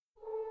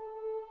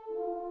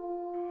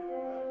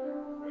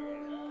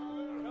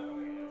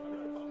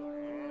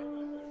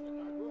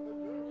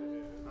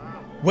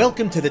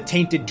Welcome to the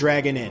Tainted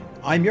Dragon Inn.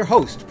 I'm your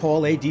host,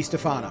 Paul A.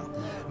 DiStefano.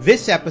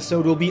 This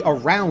episode will be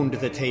Around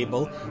the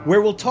Table,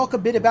 where we'll talk a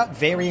bit about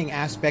varying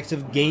aspects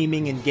of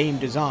gaming and game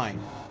design.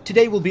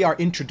 Today will be our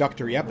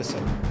introductory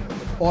episode.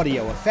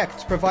 Audio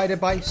effects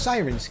provided by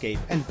Sirenscape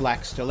and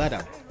Black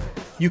Stiletto.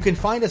 You can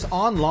find us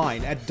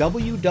online at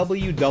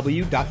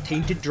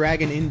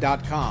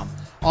www.tainteddragoninn.com,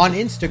 on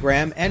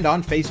Instagram, and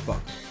on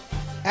Facebook.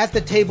 At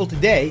the table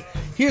today,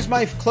 here's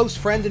my close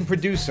friend and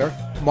producer,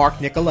 Mark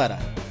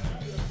Nicoletta.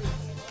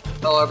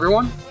 Hello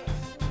everyone.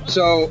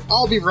 So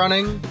I'll be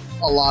running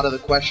a lot of the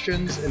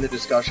questions in the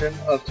discussion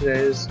of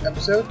today's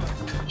episode,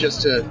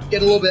 just to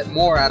get a little bit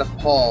more out of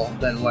Paul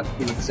than what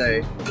he would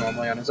say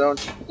normally on his own.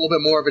 A little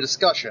bit more of a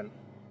discussion.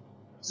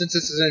 Since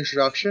this is an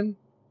introduction,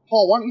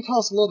 Paul, why don't you tell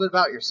us a little bit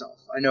about yourself?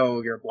 I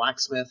know you're a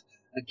blacksmith,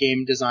 a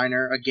game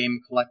designer, a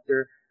game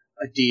collector,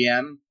 a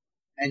DM,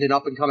 and an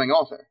up-and-coming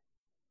author.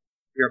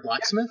 You're a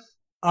blacksmith?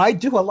 I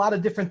do a lot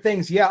of different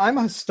things. Yeah, I'm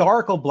a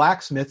historical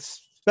blacksmith,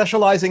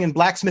 specializing in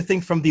blacksmithing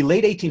from the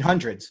late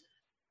 1800s.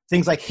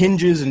 Things like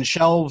hinges and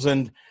shelves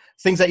and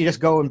things that you just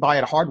go and buy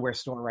at a hardware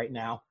store right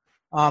now.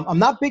 I'm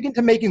not big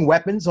into making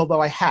weapons, although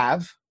I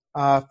have.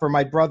 For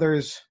my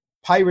brother's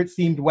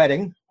pirate-themed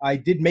wedding, I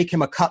did make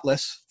him a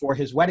cutlass for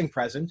his wedding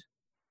present.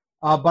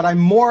 But I'm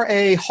more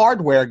a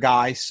hardware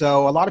guy,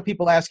 so a lot of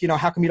people ask,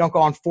 how come you don't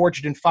go on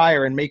Forged in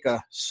Fire and make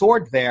a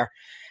sword there?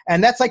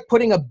 And that's like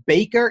putting a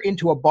baker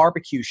into a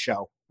barbecue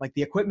show. Like,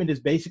 the equipment is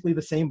basically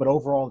the same, but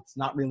overall it's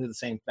not really the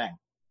same thing.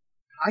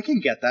 I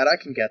can get that. I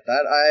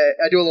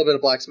do a little bit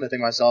of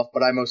blacksmithing myself,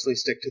 but I mostly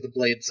stick to the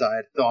blade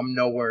side, though I'm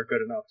nowhere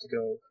good enough to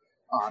go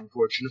on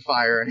Forged in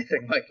Fire or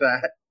anything like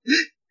that.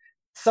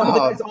 Some of the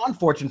guys on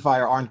Forged in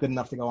Fire aren't good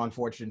enough to go on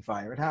Forged in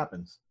Fire. It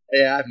happens.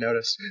 Yeah, I've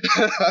noticed.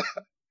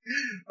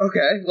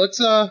 Okay, let's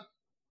go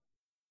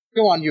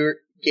on. You're a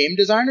game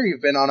designer.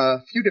 You've been on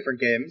a few different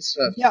games.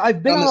 Yeah,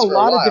 I've been on a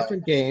lot of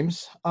different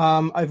games.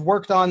 I've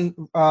worked on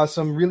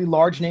some really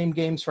large name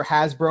games for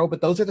Hasbro, but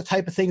those are the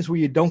type of things where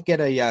you don't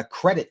get a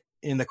credit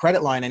in the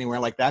credit line anywhere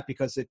like that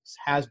because it's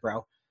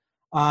Hasbro.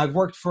 I've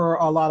worked for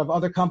a lot of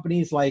other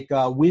companies like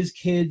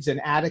WizKids and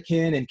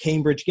Attican and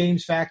Cambridge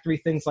Games Factory,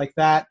 things like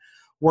that,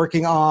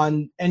 working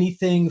on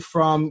anything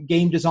from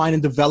game design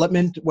and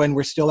development when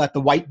we're still at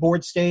the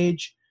whiteboard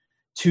stage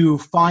to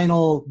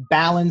final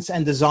balance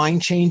and design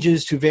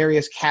changes to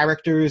various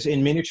characters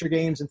in miniature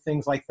games and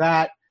things like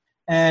that,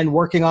 and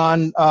working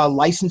on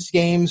licensed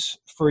games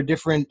for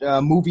different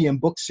movie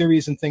and book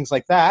series and things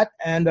like that,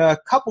 and a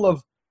couple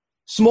of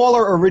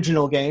smaller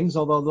original games,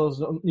 although those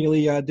don't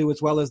really do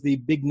as well as the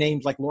big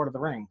names like Lord of the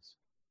Rings.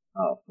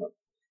 Oh, well,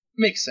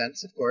 makes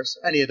sense, of course.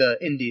 Any of the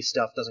indie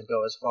stuff doesn't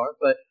go as far,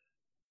 but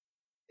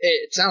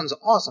it sounds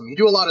awesome. You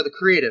do a lot of the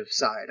creative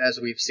side, as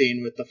we've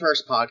seen with the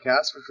first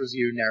podcast, which was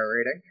you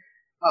narrating.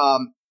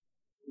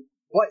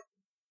 What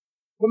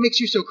makes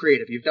you so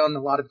creative? You've done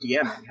a lot of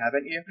DMing,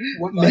 haven't you?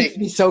 What makes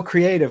me so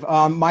creative?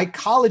 My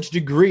college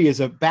degree is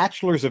a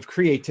bachelor's of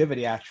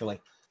creativity, actually.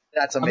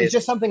 That's amazing. It's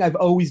just something I've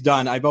always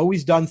done. I've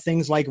always done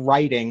things like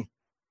writing.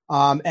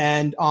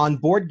 And on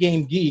Board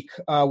Game Geek,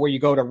 where you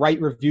go to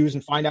write reviews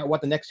and find out what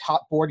the next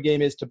hot board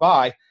game is to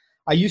buy,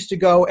 I used to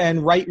go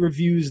and write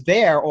reviews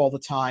there all the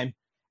time.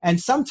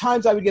 And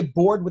sometimes I would get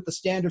bored with the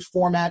standard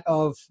format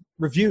of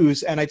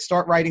reviews, and I'd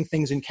start writing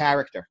things in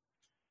character.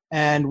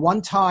 And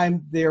one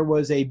time, there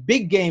was a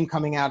big game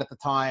coming out at the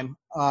time,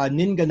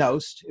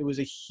 Ninganost. It was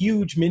a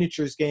huge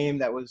miniatures game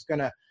that was going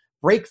to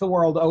break the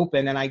world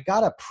open, and I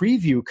got a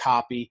preview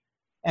copy,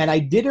 and I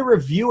did a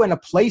review and a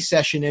play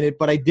session in it,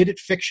 but I did it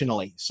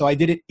fictionally. So I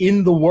did it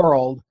in the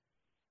world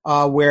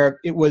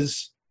where it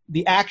was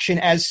the action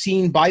as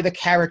seen by the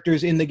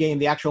characters in the game,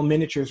 the actual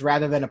miniatures,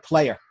 rather than a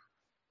player.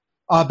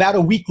 About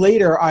a week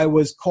later, I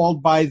was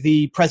called by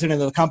the president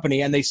of the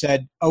company, and they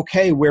said,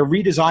 okay, we're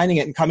redesigning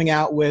it and coming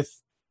out with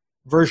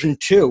version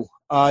 2.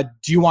 Do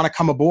you want to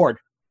come aboard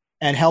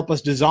and help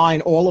us design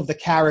all of the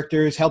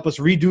characters, help us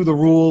redo the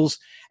rules,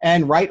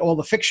 and write all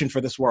the fiction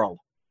for this world?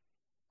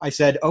 I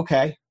said,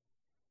 okay.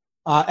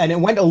 And it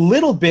went a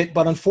little bit,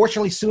 but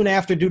unfortunately soon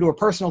after, due to a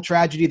personal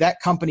tragedy, that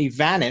company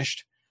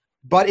vanished.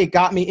 But it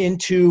got me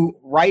into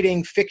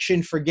writing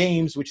fiction for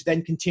games, which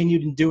then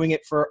continued in doing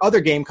it for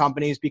other game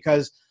companies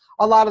because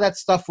a lot of that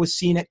stuff was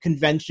seen at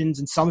conventions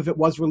and some of it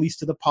was released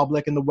to the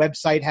public, and the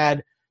website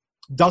had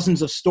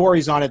dozens of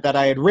stories on it that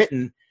I had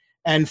written.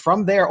 And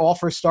from there,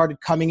 offers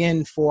started coming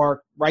in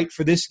for, write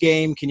for this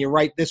game, can you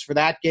write this for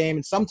that game?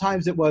 And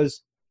sometimes it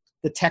was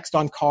the text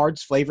on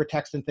cards, flavor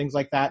text and things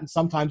like that. And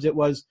sometimes it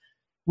was,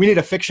 we need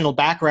a fictional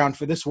background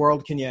for this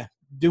world, can you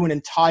do an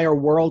entire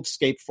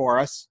worldscape for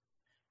us?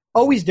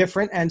 Always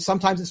different, and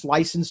sometimes it's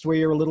licensed where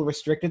you're a little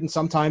restricted, and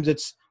sometimes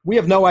it's, we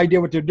have no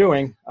idea what they're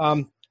doing.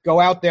 Go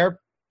out there,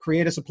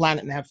 create us a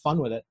planet, and have fun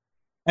with it.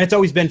 And it's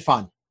always been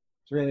fun.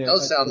 It's really, it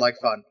does sound like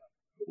fun.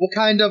 What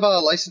kind of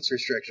license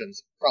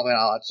restrictions? Probably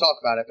not allowed to talk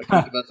about it, but can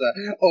you give us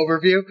an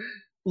overview?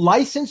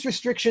 License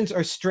restrictions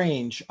are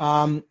strange.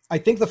 I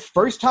think the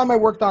first time I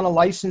worked on a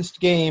licensed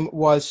game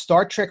was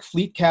Star Trek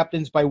Fleet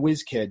Captains by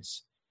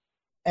WizKids.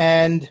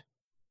 And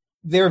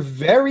They're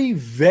very,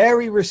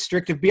 very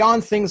restrictive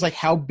beyond things like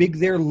how big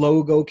their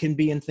logo can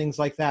be and things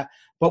like that.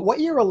 But what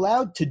you're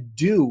allowed to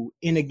do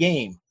in a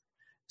game.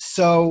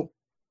 So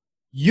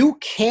you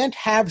can't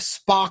have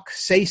Spock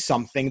say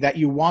something that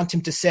you want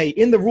him to say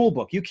in the rule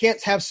book. You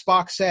can't have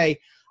Spock say,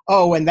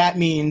 oh, and that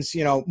means,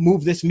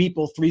 move this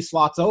meeple 3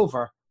 slots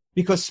over,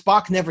 because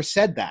Spock never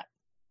said that.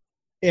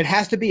 It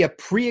has to be a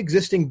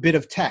pre-existing bit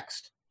of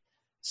text.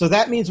 So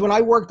that means when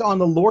I worked on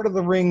the Lord of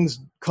the Rings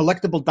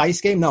collectible dice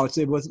game, no,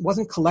 it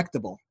wasn't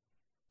collectible.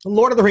 The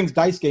Lord of the Rings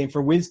dice game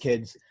for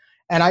WizKids,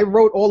 and I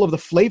wrote all of the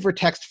flavor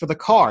text for the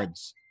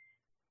cards.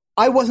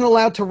 I wasn't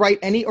allowed to write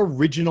any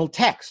original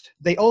text.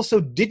 They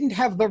also didn't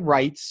have the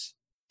rights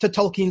to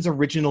Tolkien's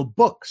original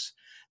books.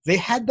 They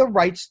had the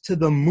rights to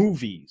the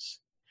movies.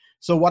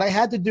 So what I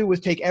had to do was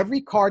take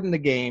every card in the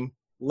game,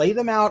 lay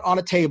them out on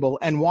a table,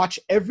 and watch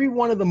every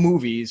one of the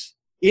movies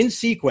in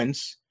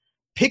sequence,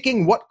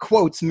 picking what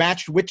quotes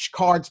matched which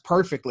cards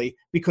perfectly,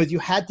 because you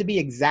had to be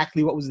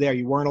exactly what was there.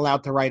 You weren't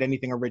allowed to write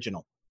anything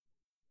original.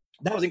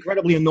 That was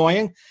incredibly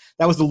annoying.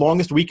 That was the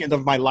longest weekend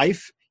of my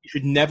life. You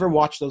should never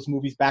watch those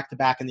movies back to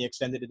back in the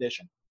extended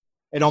edition.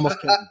 It almost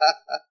killed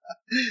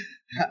me.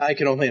 I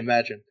can only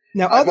imagine.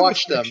 Now, I've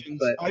watched them,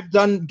 but I've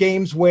done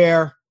games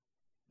where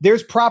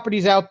there's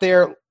properties out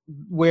there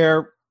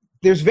where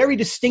there's very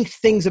distinct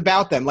things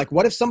about them. Like,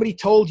 what if somebody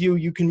told you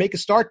you can make a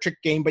Star Trek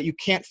game, but you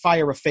can't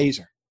fire a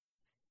phaser?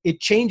 It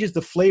changes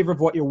the flavor of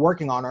what you're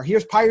working on. Or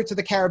here's Pirates of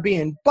the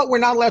Caribbean, but we're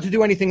not allowed to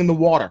do anything in the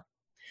water.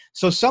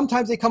 So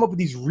sometimes they come up with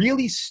these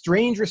really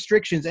strange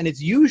restrictions, and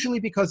it's usually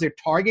because they're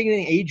targeting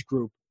an age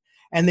group,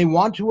 and they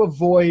want to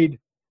avoid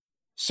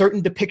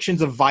certain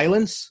depictions of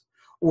violence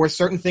or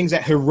certain things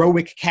that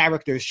heroic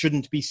characters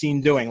shouldn't be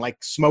seen doing, like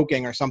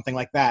smoking or something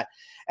like that.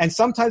 And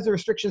sometimes the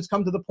restrictions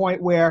come to the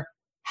point where,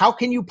 how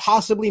can you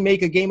possibly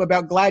make a game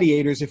about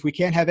gladiators if we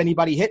can't have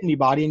anybody hit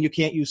anybody and you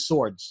can't use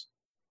swords?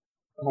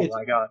 Oh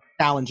my God.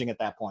 Challenging at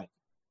that point.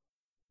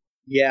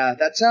 Yeah,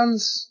 that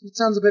sounds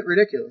a bit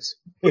ridiculous.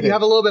 But you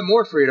have a little bit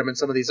more freedom in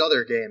some of these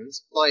other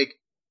games. Like,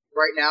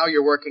 right now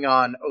you're working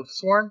on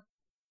Oathsworn.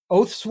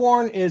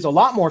 Oathsworn is a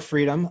lot more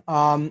freedom.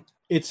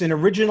 It's an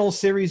original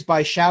series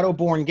by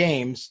Shadowborn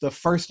Games. The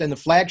first and the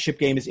flagship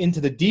game is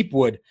Into the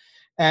Deepwood.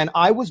 And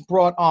I was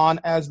brought on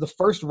as the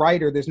first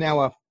writer. There's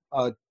now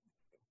a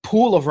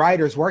pool of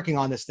writers working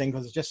on this thing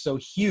because it's just so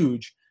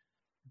huge.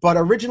 But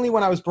originally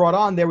when I was brought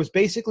on, there was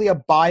basically a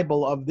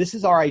Bible of this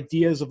is our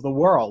ideas of the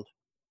world.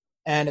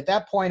 And at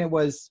that point, it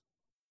was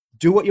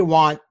do what you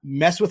want,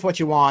 mess with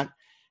what you want.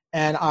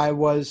 And I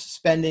was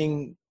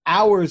spending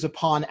hours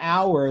upon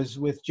hours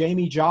with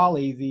Jamie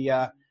Jolly,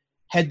 the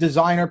head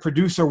designer,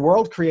 producer,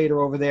 world creator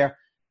over there,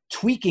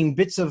 tweaking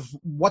bits of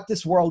what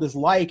this world is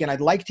like. And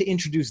I'd like to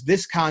introduce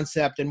this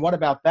concept. And what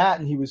about that?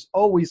 And he was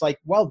always like,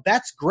 well,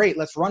 that's great.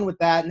 Let's run with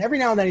that. And every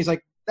now and then he's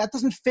like, that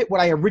doesn't fit what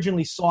I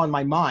originally saw in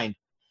my mind.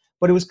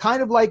 But it was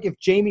kind of like if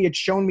Jamie had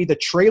shown me the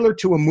trailer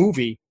to a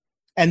movie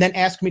and then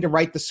asked me to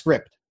write the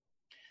script.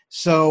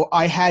 So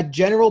I had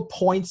general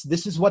points.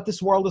 This is what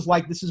this world is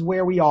like. This is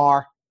where we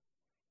are.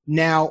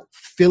 Now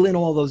fill in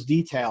all those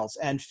details.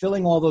 And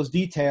filling all those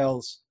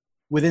details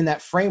within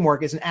that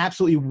framework is an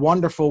absolutely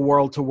wonderful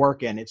world to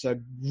work in. It's a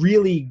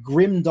really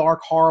grim,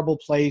 dark, horrible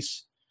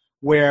place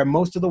where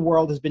most of the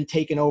world has been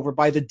taken over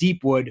by the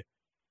Deepwood,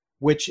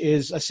 which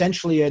is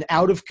essentially an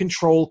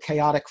out-of-control,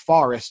 chaotic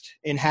forest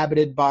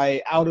inhabited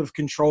by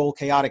out-of-control,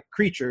 chaotic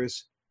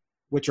creatures,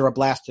 which are a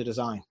blast to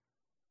design.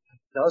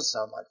 Does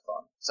sound like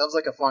fun. Sounds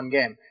like a fun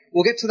game.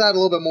 We'll get to that a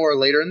little bit more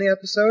later in the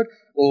episode.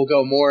 We'll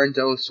go more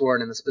into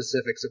Oathsworn and the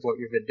specifics of what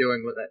you've been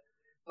doing with it.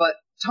 But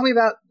tell me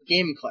about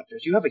game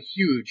collectors. You have a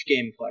huge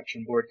game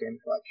collection, board game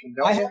collection,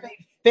 don't you? I have a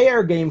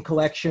fair game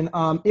collection.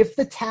 If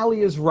the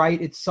tally is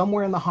right, it's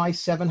somewhere in the high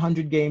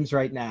 700 games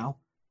right now.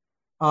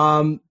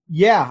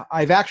 Yeah,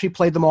 I've actually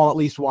played them all at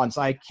least once.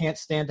 I can't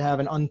stand to have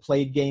an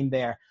unplayed game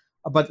there.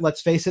 But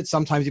let's face it,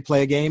 sometimes you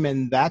play a game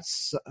and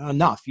that's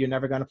enough. You're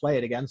never going to play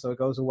it again, so it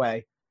goes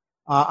away.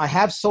 I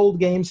have sold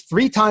games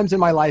 3 times in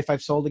my life.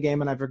 I've sold a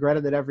game and I've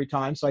regretted it every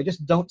time. So I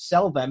just don't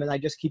sell them and I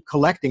just keep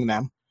collecting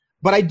them.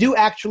 But I do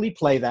actually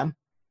play them.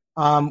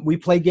 We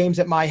play games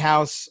at my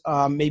house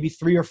maybe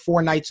 3 or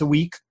 4 nights a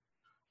week.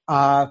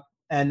 And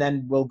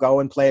then we'll go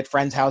and play at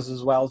friends' houses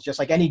as well, just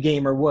like any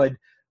gamer would.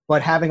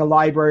 But having a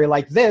library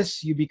like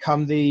this, you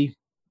become the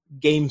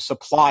game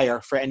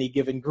supplier for any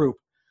given group.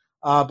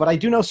 But I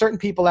do know certain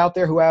people out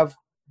there who have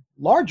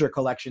larger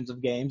collections of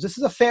games. This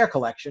is a fair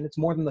collection. It's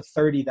more than the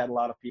 30 that a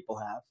lot of people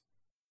have.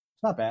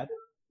 It's not bad.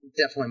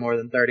 Definitely more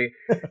than 30.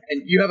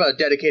 And you have a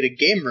dedicated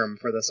game room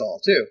for this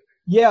all, too.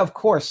 Yeah, of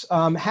course.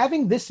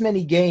 Having this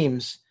many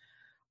games,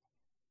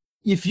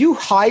 if you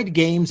hide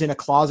games in a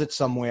closet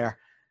somewhere,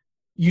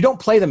 you don't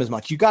play them as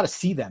much. You got to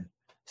see them.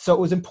 So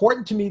it was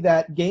important to me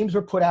that games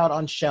were put out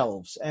on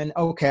shelves. And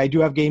okay, I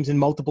do have games in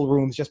multiple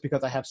rooms just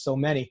because I have so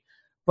many.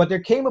 But there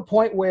came a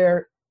point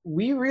where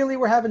we really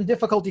were having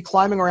difficulty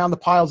climbing around the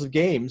piles of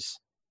games.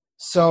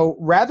 So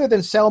rather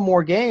than sell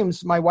more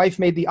games, my wife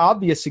made the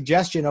obvious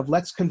suggestion of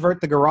let's convert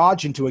the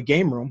garage into a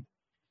game room.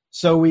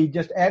 So we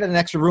just added an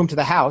extra room to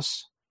the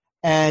house.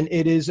 And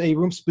it is a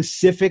room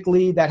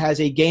specifically that has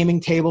a gaming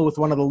table with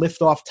one of the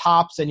lift-off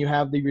tops, and you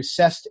have the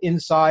recessed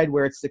inside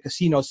where it's the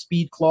casino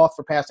speed cloth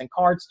for passing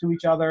cards to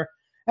each other.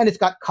 And it's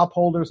got cup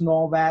holders and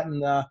all that,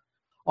 and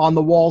on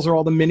the walls are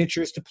all the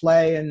miniatures to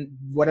play and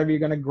whatever you're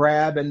going to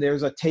grab. And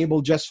there's a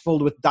table just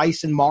filled with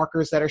dice and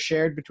markers that are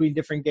shared between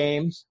different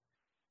games.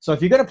 So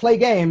if you're going to play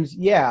games,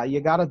 yeah, you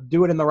got to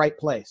do it in the right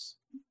place.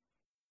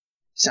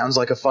 Sounds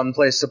like a fun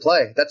place to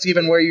play. That's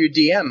even where you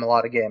DM a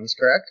lot of games,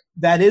 correct?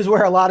 That is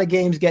where a lot of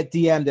games get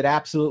DM'd. It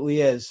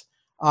absolutely is.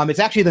 It's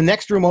actually the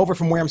next room over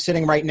from where I'm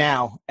sitting right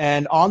now.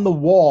 And on the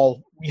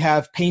wall, we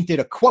have painted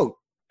a quote.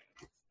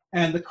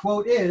 And the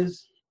quote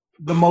is,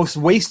 "The most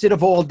wasted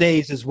of all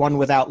days is one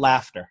without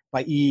laughter,"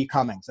 by E. E.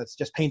 Cummings. That's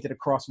just painted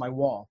across my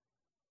wall.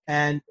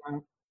 And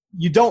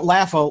you don't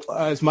laugh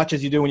as much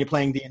as you do when you're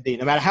playing D&D.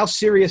 No matter how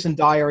serious and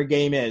dire a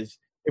game is,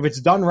 if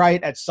it's done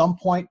right, at some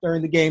point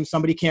during the game,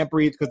 somebody can't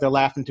breathe because they're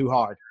laughing too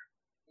hard.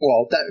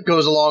 Well, that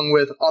goes along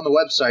with, on the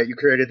website, you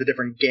created the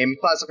different game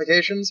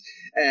classifications,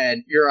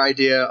 and your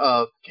idea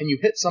of, can you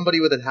hit somebody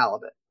with a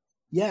halibut?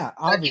 Yeah,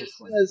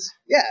 obviously.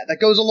 That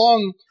goes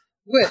along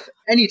with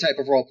any type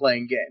of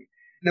role-playing game.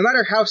 No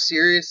matter how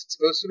serious it's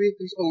supposed to be,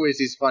 there's always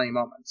these funny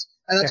moments.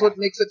 And that's what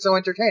makes it so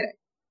entertaining.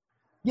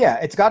 Yeah,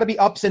 it's got to be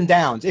ups and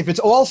downs. If it's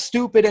all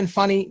stupid and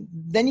funny,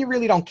 then you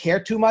really don't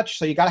care too much.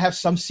 So you got to have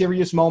some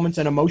serious moments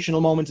and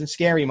emotional moments and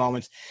scary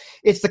moments.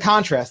 It's the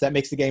contrast that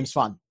makes the games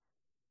fun.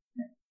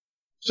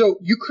 So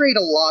you create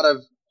a lot of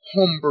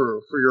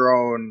homebrew for your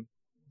own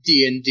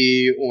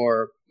D&D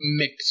or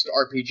mixed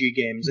RPG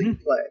games that you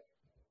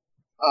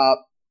play.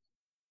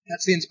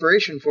 That's the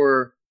inspiration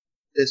for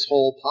this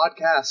whole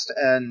podcast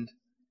and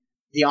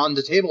the On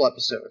the Table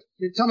episode.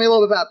 Tell me a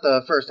little bit about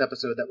the first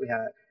episode that we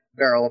had,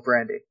 Barrel of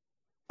Brandy.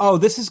 Oh,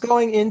 this is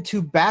going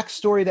into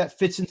backstory that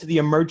fits into the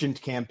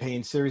Emergent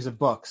campaign series of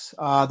books.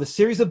 The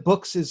series of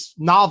books is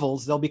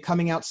novels. They'll be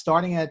coming out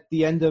starting at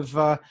the end of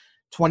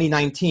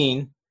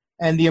 2019.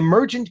 And the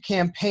Emergent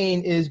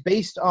campaign is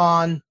based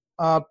on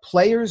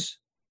players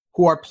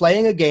who are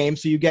playing a game,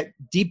 so you get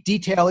deep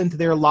detail into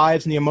their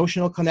lives and the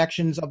emotional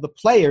connections of the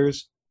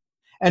players,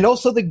 and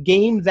also the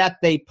game that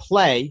they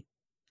play.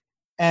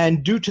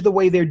 And due to the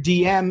way their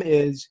DM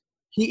is,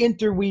 he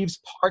interweaves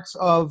parts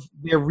of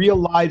their real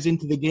lives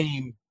into the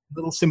game,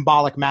 little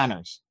symbolic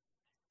manners.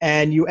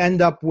 And you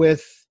end up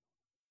with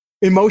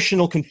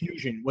emotional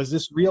confusion. Was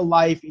this real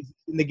life? Is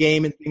it in the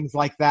game? And things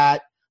like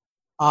that.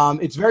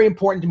 It's very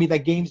important to me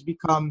that games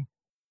become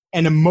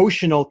an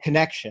emotional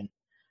connection.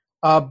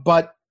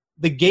 But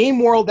the game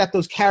world that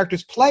those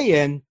characters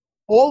play in,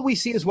 all we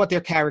see is what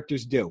their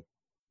characters do.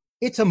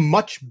 It's a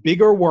much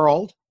bigger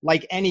world,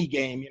 like any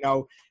game. You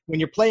know, when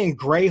you're playing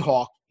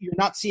Greyhawk, you're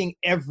not seeing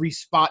every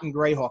spot in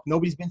Greyhawk.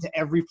 Nobody's been to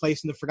every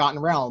place in the Forgotten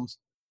Realms,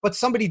 but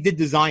somebody did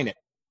design it.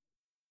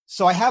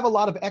 So I have a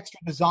lot of extra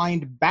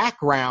designed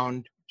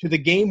background to the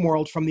game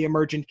world from the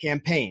Emergent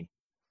campaign.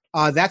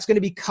 That's going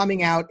to be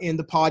coming out in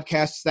the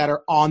podcasts that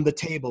are on the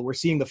table. We're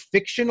seeing the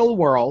fictional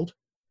world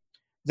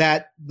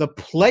that the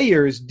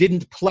players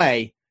didn't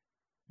play,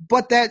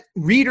 but that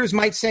readers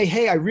might say,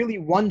 hey, I really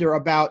wonder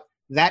about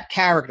that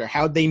character.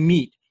 How'd they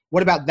meet?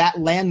 What about that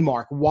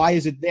landmark? Why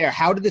is it there?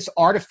 How did this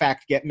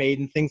artifact get made?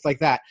 And things like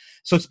that.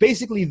 So it's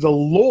basically the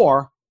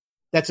lore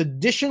that's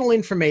additional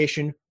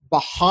information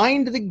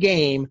behind the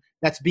game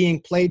that's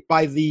being played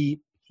by the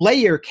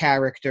player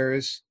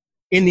characters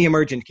in the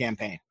Emergent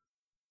campaign.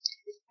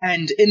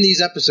 And in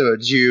these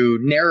episodes, you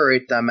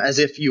narrate them as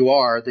if you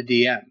are the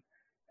DM,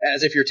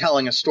 as if you're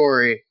telling a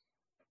story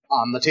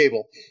on the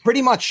table.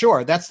 Pretty much,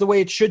 sure. That's the way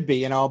it should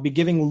be. And I'll be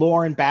giving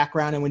lore and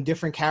background, and when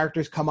different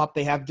characters come up,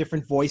 they have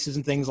different voices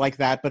and things like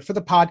that. But for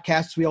the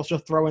podcasts, we also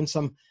throw in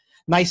some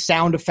nice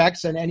sound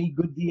effects, and any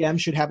good DM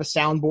should have a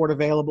soundboard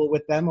available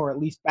with them, or at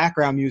least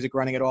background music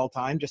running at all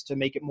time, just to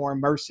make it more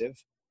immersive.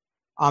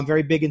 I'm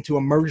very big into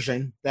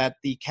immersion, that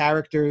the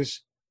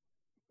characters,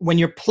 when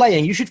you're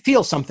playing, you should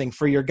feel something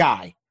for your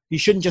guy. He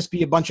shouldn't just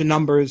be a bunch of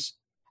numbers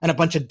and a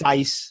bunch of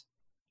dice.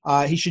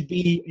 He should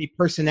be a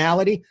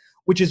personality,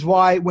 which is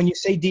why when you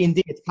say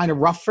D&D, it's kind of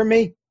rough for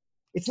me.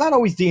 It's not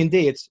always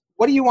D&D. It's,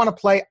 what do you want to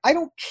play? I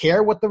don't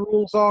care what the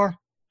rules are.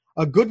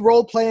 A good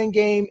role-playing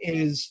game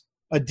is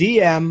a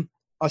DM,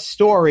 a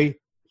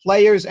story,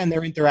 players, and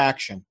their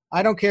interaction.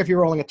 I don't care if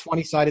you're rolling a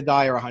 20-sided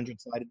die or a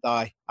 100-sided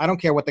die. I don't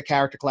care what the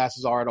character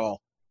classes are at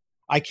all.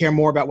 I care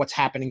more about what's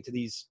happening to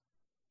these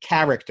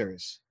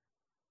characters.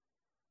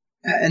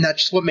 And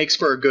that's what makes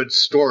for a good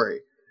story.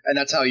 And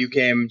that's how you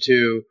came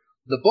to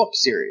the book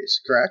series,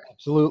 correct?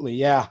 Absolutely,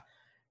 yeah.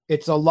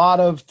 It's a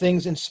lot of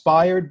things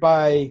inspired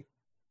by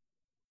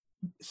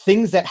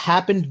things that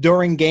happened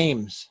during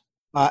games.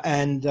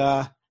 And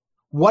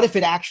what if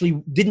it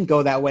actually didn't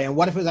go that way? And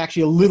what if it was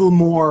actually a little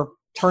more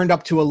turned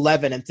up to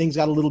 11 and things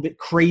got a little bit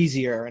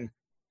crazier? And,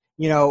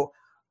 you know,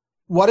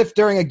 what if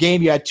during a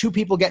game you had two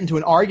people get into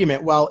an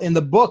argument? Well, in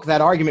the book, that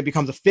argument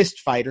becomes a fist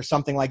fight or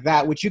something like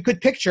that, which you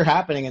could picture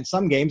happening in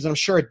some games, and I'm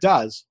sure it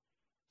does.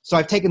 So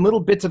I've taken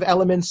little bits of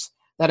elements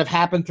that have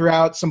happened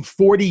throughout some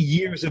 40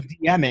 years of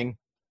DMing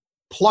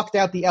plucked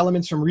out the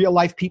elements from real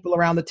life people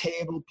around the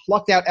table,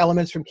 plucked out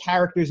elements from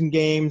characters and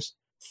games,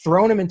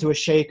 thrown them into a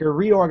shaker,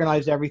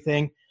 reorganized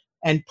everything,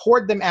 and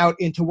poured them out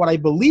into what I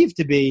believe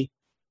to be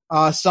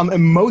some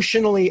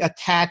emotionally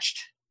attached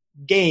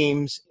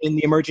games in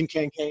the Emergent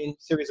Campaign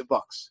series of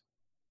books.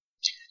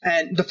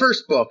 And the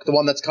first book, the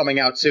one that's coming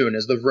out soon,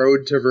 is The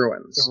Road to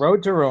Ruins. The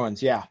Road to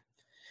Ruins, yeah.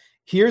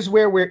 Here's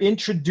where we're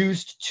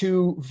introduced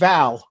to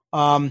Val.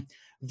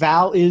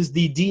 Val is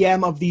the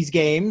DM of these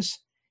games.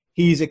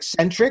 He's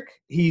eccentric.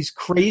 He's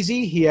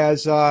crazy. He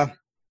has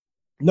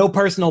no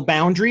personal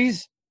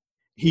boundaries.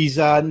 He's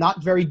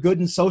not very good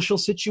in social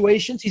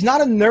situations. He's not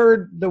a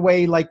nerd the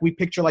way like we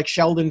picture like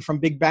Sheldon from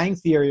Big Bang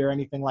Theory or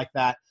anything like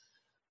that.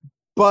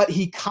 But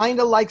he kind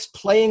of likes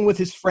playing with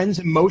his friends'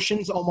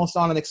 emotions almost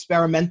on an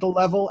experimental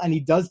level, and he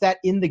does that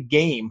in the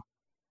game.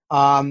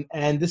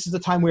 And this is the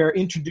time we are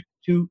introduced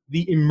to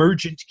the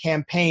Emergent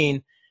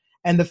Campaign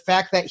and the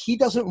fact that he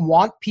doesn't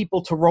want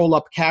people to roll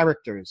up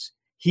characters.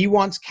 He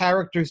wants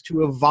characters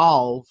to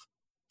evolve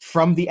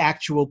from the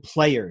actual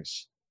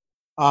players,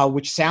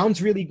 which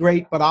sounds really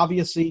great, but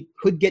obviously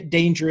could get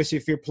dangerous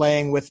if you're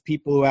playing with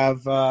people who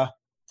have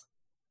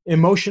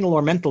emotional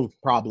or mental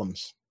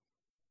problems.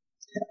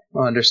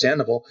 Well,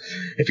 understandable.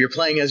 If you're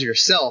playing as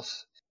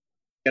yourself,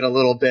 you get a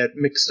little bit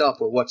mixed up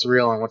with what's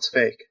real and what's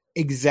fake.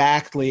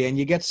 Exactly, and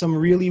you get some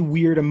really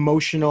weird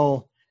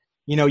emotional,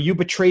 you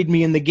betrayed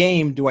me in the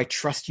game, do I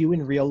trust you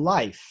in real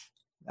life?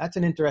 That's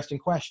an interesting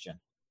question.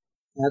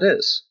 That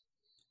is.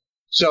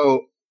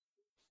 So,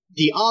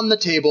 the on the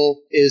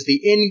table is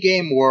the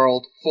in-game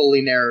world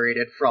fully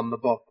narrated from the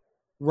book.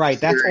 Right,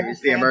 that's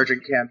the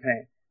Emergent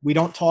Campaign. We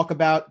don't talk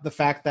about the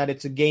fact that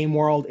it's a game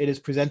world. It is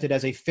presented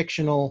as a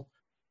fictional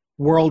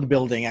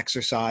world-building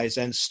exercise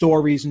and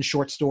stories and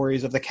short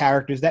stories of the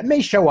characters that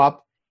may show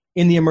up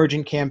in the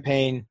Emergent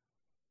Campaign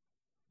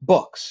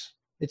books.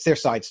 It's their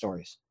side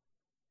stories.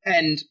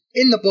 And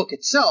in the book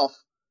itself,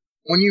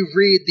 when you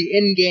read the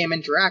in-game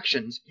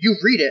interactions, you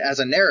read it as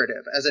a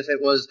narrative, as if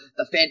it was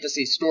a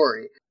fantasy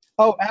story.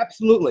 Oh,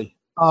 absolutely.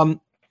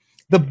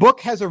 The book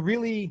has a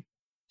really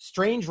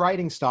strange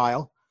writing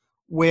style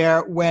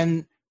where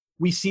when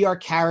we see our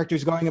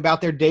characters going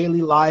about their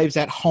daily lives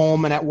at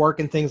home and at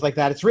work and things like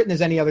that, it's written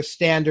as any other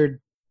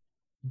standard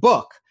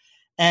book.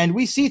 And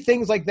we see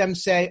things like them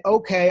say,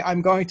 okay,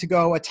 I'm going to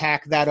go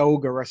attack that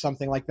ogre or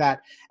something like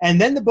that. And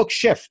then the book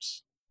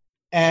shifts.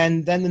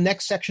 And then the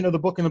next section of the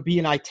book will be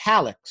in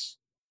italics.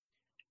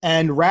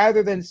 And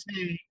rather than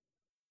say,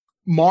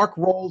 Mark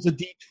rolls a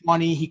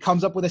d20, he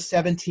comes up with a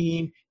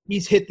 17,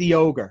 he's hit the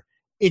ogre.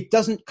 It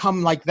doesn't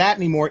come like that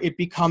anymore. It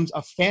becomes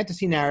a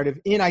fantasy narrative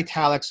in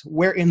italics.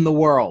 We're in the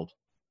world.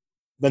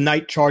 The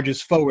knight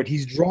charges forward.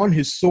 He's drawn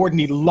his sword and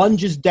he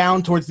lunges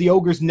down towards the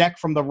ogre's neck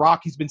from the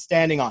rock he's been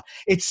standing on.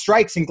 It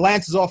strikes and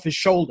glances off his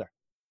shoulder.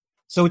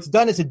 So it's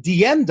done as a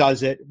DM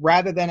does it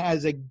rather than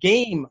as a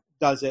game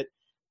does it.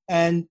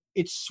 And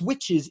it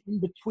switches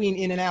in between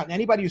in and out. And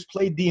anybody who's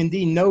played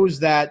D&D knows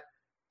that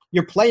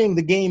you're playing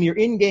the game, you're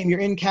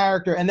in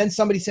character, and then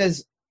somebody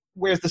says,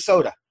 where's the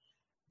soda?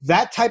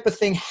 That type of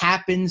thing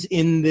happens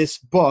in this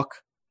book,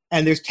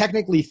 and there's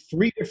technically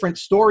 3 different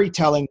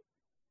storytelling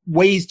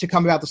ways to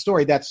come about the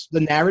story. That's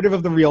the narrative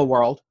of the real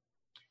world,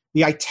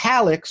 the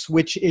italics,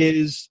 which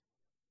is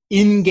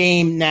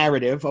in-game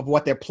narrative of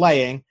what they're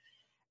playing,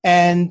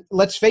 and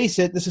let's face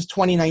it, this is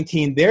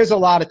 2019. There's a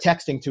lot of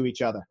texting to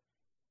each other.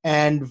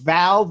 And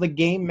Val, the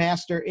game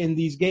master in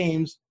these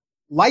games,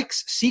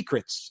 likes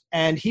secrets,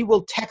 and he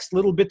will text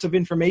little bits of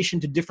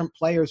information to different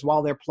players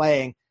while they're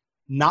playing,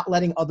 not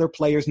letting other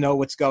players know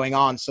what's going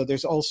on. So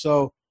there's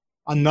also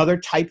another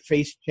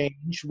typeface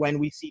change when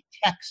we see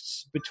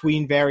texts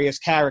between various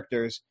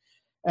characters,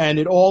 and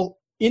it all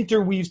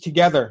interweaves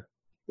together.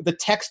 The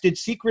texted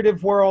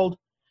secretive world,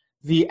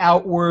 the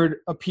outward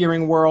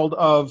appearing world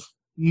of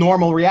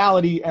normal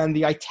reality, and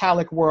the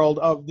italic world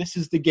of this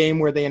is the game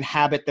where they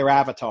inhabit their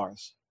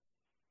avatars.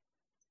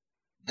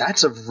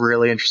 That's a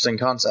really interesting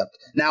concept.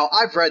 Now,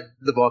 I've read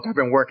the book. I've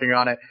been working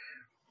on it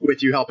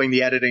with you helping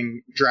the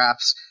editing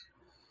drafts.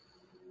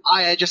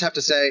 I just have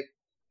to say,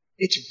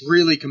 it's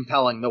really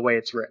compelling the way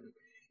it's written.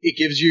 It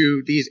gives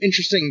you these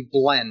interesting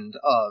blend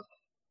of,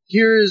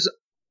 here's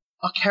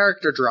a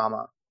character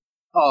drama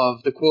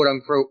of the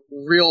quote-unquote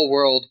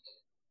real-world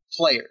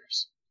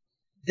players.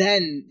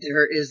 Then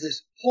there is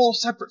this whole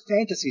separate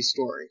fantasy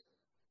story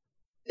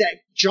that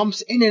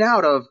jumps in and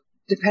out of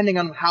depending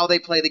on how they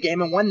play the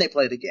game and when they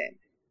play the game.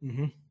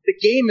 Mm-hmm. The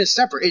game is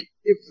separate.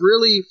 It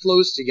really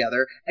flows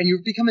together, and you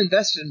become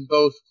invested in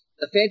both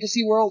the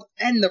fantasy world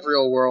and the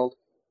real world,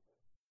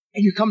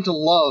 and you come to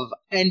love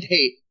and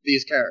hate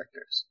these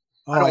characters.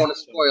 I don't want to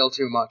spoil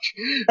too much,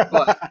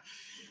 but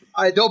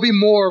there'll be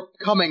more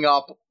coming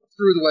up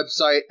through the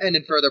website and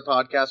in further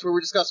podcasts where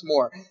we discuss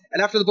more.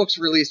 And after the book's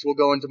released, we'll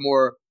go into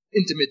more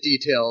intimate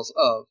details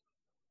of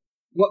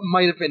what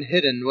might have been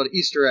hidden, what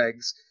Easter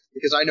eggs,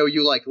 because I know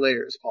you like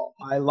layers, Paul.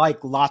 I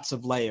like lots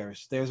of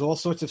layers. There's all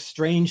sorts of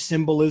strange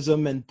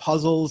symbolism and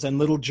puzzles and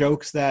little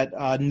jokes that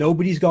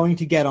nobody's going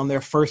to get on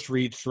their first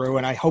read-through,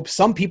 and I hope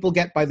some people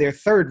get by their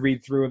third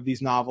read-through of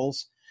these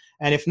novels.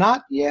 And if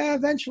not, yeah,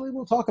 eventually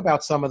we'll talk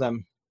about some of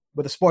them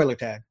with a spoiler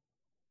tag.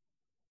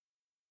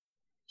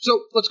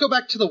 So let's go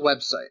back to the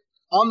website.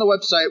 On the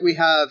website, we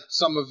have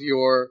some of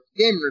your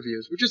game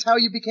reviews, which is how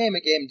you became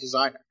a game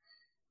designer.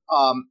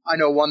 I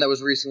know one that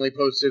was recently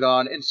posted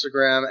on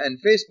Instagram and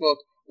Facebook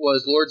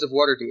was Lords of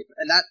Waterdeep,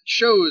 and that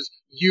shows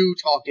you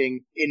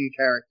talking in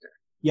character.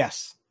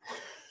 Yes.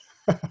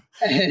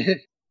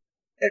 And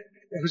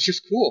it was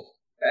just cool.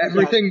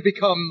 Everything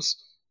becomes...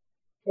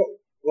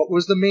 What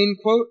was the main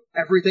quote?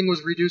 Everything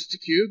was reduced to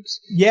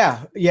cubes?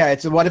 Yeah.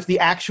 It's what if the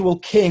actual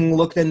king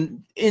looked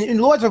in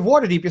Lords of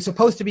Waterdeep, you're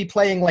supposed to be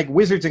playing like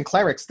wizards and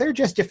clerics. They're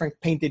just different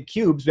painted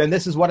cubes, and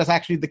this is what is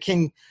actually the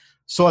king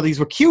saw these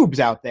were cubes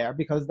out there,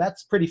 because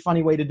that's a pretty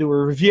funny way to do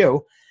a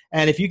review.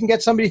 And if you can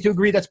get somebody to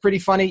agree that's pretty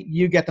funny,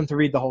 you get them to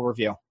read the whole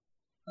review.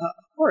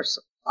 Of course.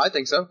 I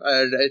think so.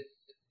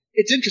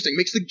 It's interesting. It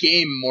makes the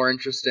game more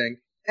interesting,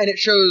 and it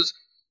shows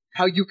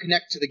how you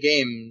connect to the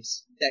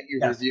games that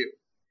you review.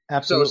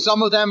 Absolutely. So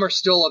some of them are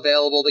still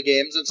available, the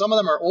games, and some of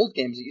them are old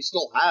games that you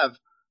still have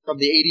from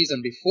the 80s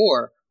and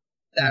before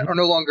that are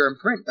no longer in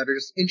print, that are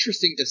just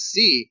interesting to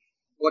see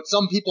what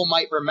some people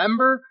might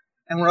remember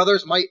and what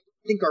others might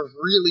think are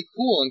really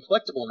cool and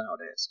collectible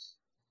nowadays.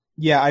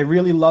 Yeah, I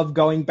really love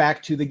going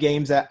back to the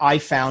games that I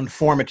found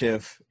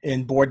formative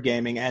in board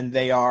gaming, and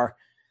they are,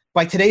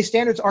 by today's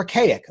standards,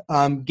 archaic.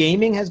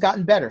 Gaming has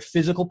gotten better.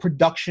 Physical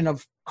production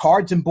of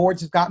cards and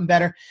boards has gotten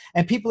better,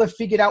 and people have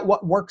figured out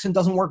what works and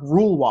doesn't work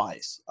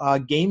rule-wise.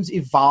 Games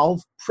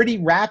evolve pretty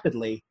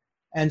rapidly,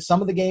 and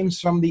some of the games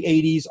from the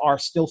 80s are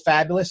still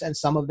fabulous, and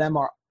some of them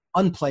are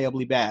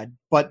unplayably bad.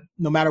 But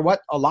no matter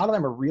what, a lot of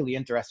them are really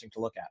interesting to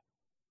look at.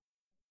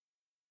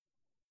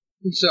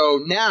 So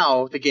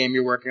now the game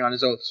you're working on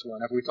is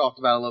Oathsworn, as we talked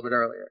about a little bit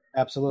earlier.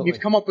 Absolutely. You've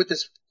come up with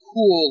this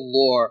cool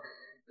lore.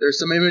 There's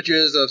some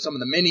images of some of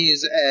the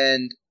minis,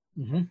 and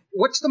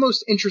what's the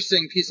most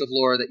interesting piece of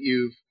lore that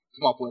you've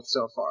come up with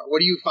so far? What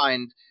do you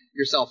find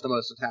yourself the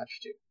most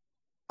attached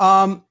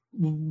to?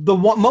 The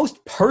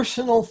most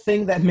personal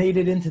thing that made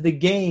it into the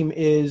game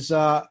is,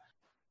 now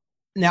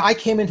I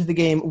came into the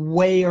game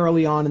way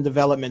early on in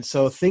development,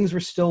 so things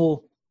were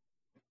still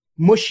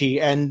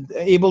mushy and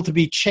able to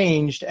be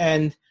changed.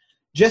 And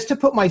just to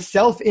put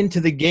myself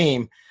into the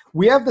game,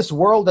 we have this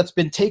world that's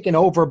been taken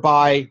over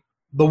by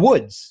the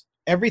woods.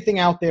 Everything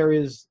out there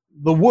is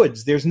the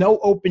woods. There's no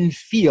open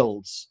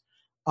fields.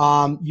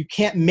 You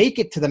can't make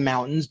it to the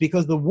mountains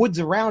because the woods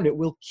around it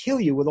will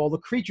kill you with all the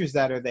creatures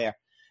that are there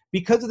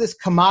because of this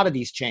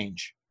commodities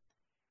change.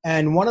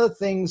 And one of the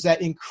things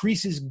that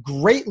increases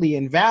greatly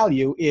in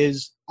value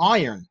is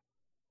iron.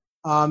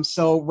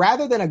 So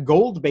rather than a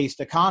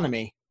gold-based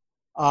economy,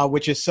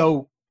 which is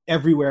so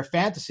everywhere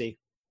fantasy,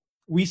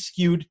 we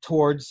skewed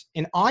towards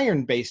an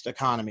iron-based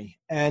economy.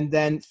 And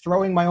then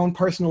throwing my own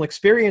personal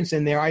experience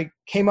in there, I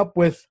came up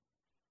with,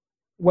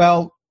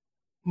 well,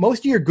 most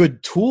of your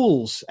good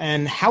tools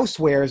and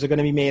housewares are going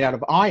to be made out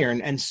of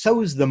iron, and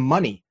so is the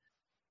money.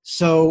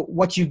 So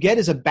what you get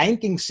is a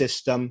banking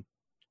system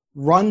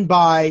run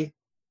by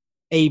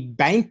a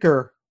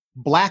banker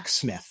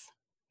blacksmith.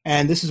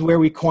 And this is where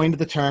we coined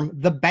the term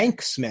the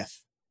banksmith.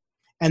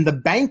 And the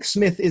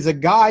banksmith is a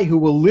guy who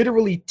will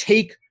literally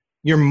take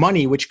your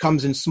money, which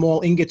comes in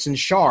small ingots and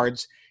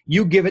shards.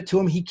 You give it to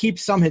him, he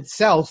keeps some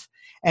himself,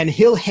 and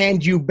he'll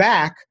hand you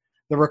back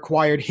the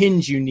required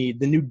hinge you need,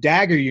 the new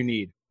dagger you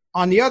need.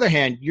 On the other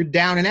hand, you're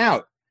down and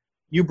out.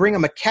 You bring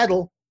him a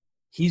kettle,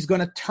 he's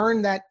going to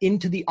turn that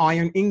into the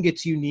iron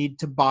ingots you need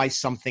to buy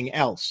something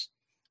else.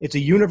 It's a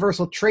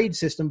universal trade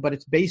system, but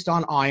it's based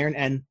on iron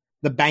and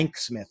the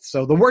banksmith.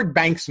 So the word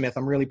banksmith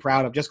I'm really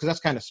proud of, just because that's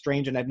kind of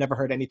strange and I've never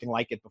heard anything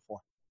like it before.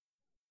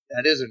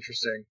 That is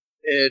interesting.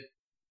 It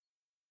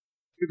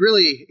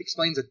really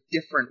explains a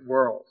different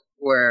world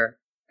where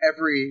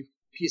every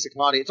piece of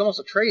commodity, it's almost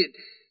a trade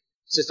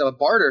system, a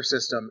barter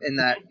system, in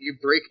that you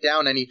break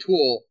down any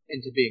tool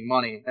into being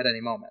money at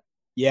any moment.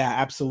 Yeah,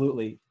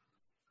 absolutely.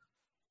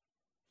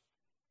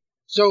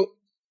 So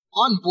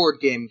on Board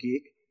Game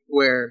Geek,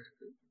 where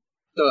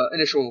the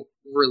initial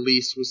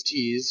release was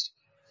teased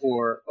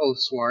for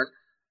Oathsworn,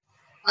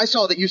 I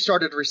saw that you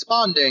started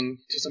responding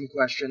to some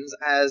questions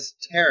as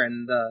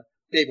Taryn, the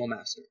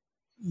Fablemaster.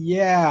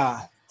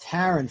 Yeah,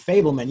 Taryn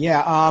Fableman.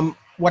 Yeah.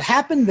 What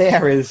happened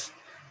there is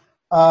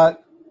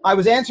I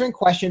was answering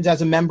questions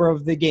as a member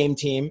of the game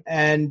team,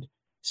 and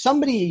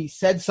somebody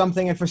said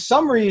something, and for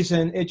some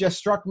reason it just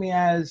struck me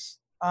as,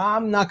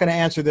 I'm not going to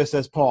answer this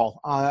as Paul.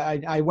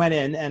 I went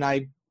in and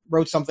I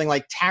wrote something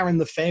like, Taryn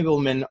the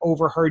Fableman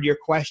overheard your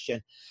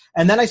question.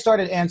 And then I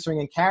started answering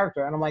in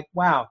character, and I'm like,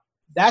 wow,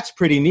 that's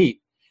pretty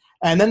neat.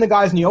 And then the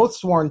guys in the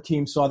Oathsworn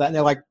team saw that, and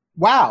they're like,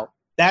 wow,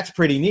 that's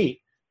pretty neat.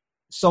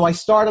 So I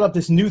started up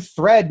this new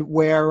thread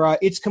where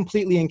it's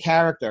completely in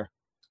character.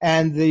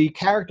 And the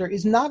character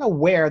is not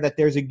aware that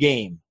there's a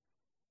game.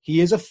 He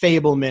is a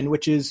Fableman,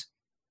 which is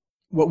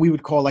what we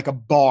would call like a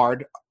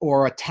bard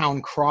or a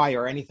town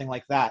crier or anything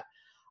like that.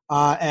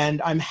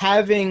 And I'm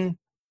having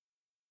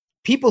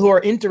people who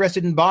are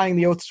interested in buying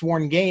the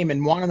Oathsworn game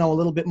and want to know a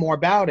little bit more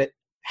about it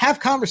have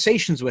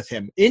conversations with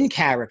him in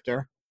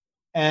character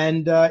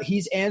and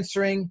he's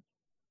answering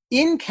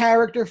in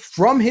character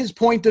from his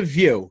point of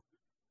view.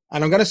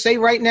 And I'm going to say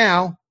right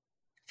now,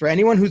 for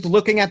anyone who's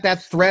looking at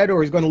that thread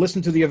or is going to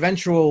listen to the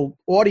eventual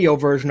audio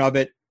version of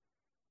it,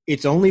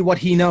 it's only what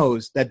he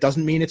knows. That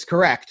doesn't mean it's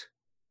correct.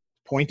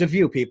 Point of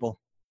view, people.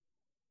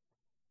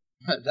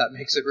 That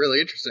makes it really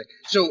interesting.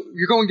 So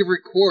you're going to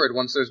record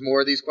once there's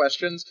more of these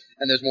questions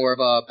and there's more of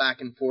a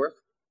back and forth?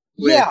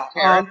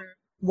 Yeah.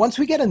 Once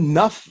we get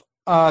enough,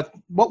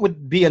 what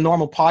would be a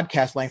normal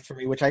podcast length for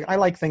me, which I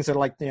like things that are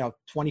like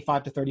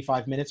 25 to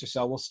 35 minutes or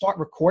so, we'll start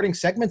recording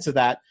segments of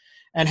that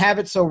and have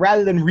it so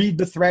rather than read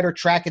the thread or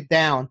track it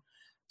down,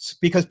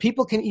 because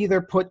people can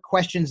either put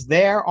questions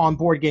there on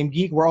Board Game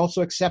Geek. We're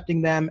also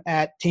accepting them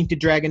at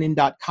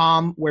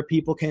tainteddragonin.com, where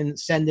people can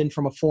send in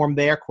from a form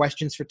there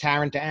questions for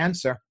Taryn to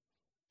answer.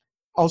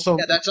 Also,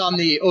 yeah, that's on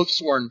the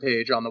Oathsworn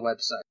page on the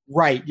website.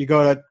 Right. You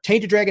go to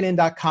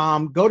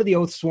tainteddragonin.com, go to the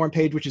Oathsworn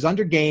page, which is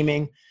under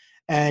gaming,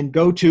 and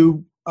go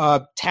to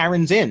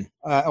Taryn's Inn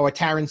or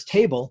Taryn's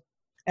Table.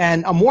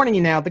 And I'm warning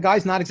you now, the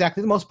guy's not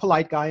exactly the most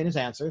polite guy in his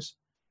answers.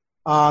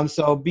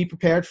 So be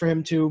prepared for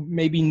him to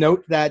maybe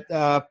note that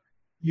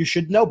you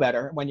should know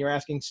better when you're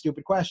asking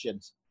stupid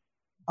questions.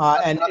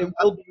 And it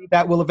will be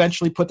that we'll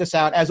eventually put this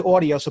out as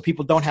audio so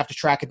people don't have to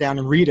track it down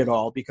and read it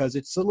all, because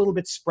it's a little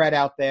bit spread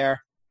out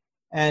there.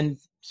 And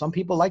some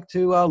people like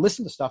to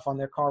listen to stuff on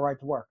their car ride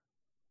to work.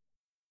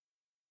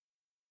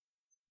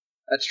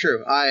 That's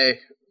true. I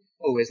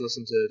always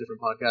listen to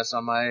different podcasts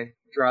on my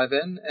drive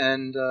in,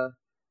 and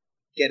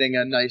getting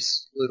a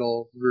nice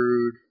little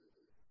rude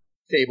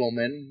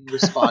fableman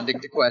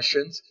responding to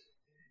questions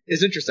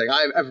is interesting.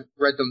 I've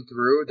read them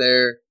through.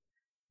 They're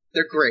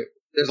great.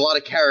 There's a lot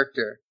of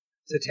character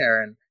to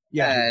Taryn.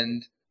 Yeah.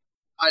 And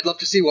I'd love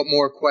to see what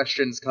more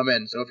questions come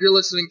in. So if you're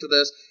listening to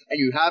this and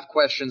you have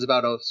questions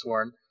about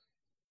Oathsworn,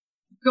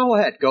 go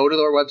ahead. Go to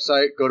their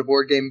website. Go to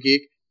Board Game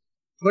Geek.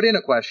 Put in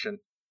a question.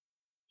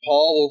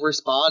 Paul will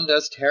respond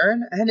as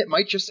Taryn, and it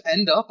might just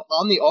end up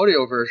on the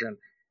audio version,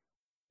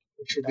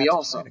 which would be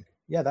awesome. Exciting.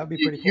 Yeah, that would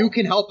be pretty cool. You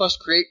can help us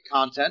create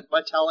content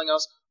by telling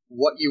us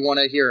what you want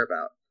to hear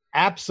about.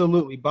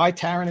 Absolutely. Buy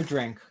Taryn a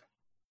drink.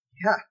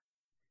 Yeah.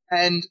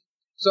 And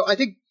so I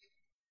think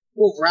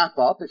we'll wrap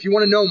up. If you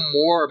want to know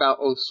more about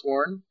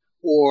Oathsworn,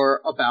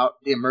 or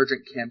about the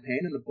Emergent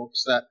campaign and the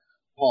books that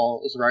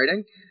Paul is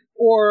writing,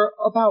 or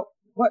about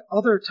what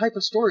other type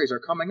of stories are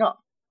coming up,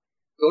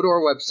 go to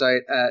our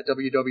website at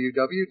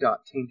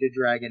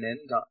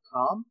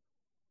www.tainteddragonin.com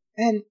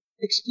and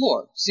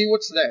explore. See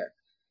what's there.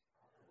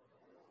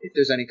 If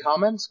there's any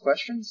comments,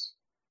 questions,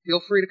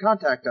 feel free to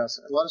contact us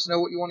and let us know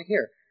what you want to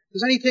hear. If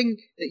there's anything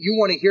that you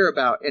want to hear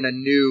about in a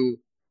new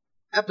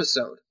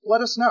episode,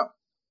 let us know.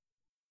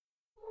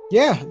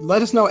 Yeah,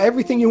 let us know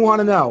everything you want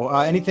to know.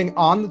 Anything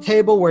on the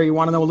table where you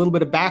want to know a little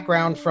bit of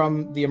background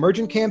from the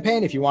Emergent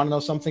campaign. If you want to know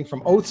something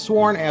from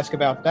Oathsworn, ask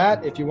about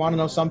that. If you want to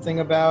know something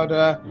about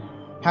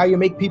how you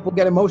make people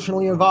get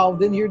emotionally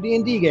involved in your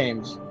D&D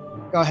games,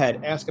 go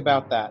ahead, ask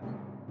about that.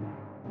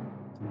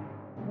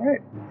 All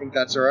right, I think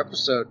that's our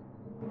episode.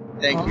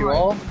 Thank you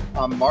all.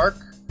 I'm Mark.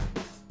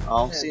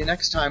 I'll see you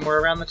next time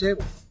we're around the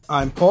table.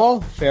 I'm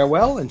Paul.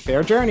 Farewell and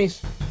fair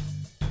journeys.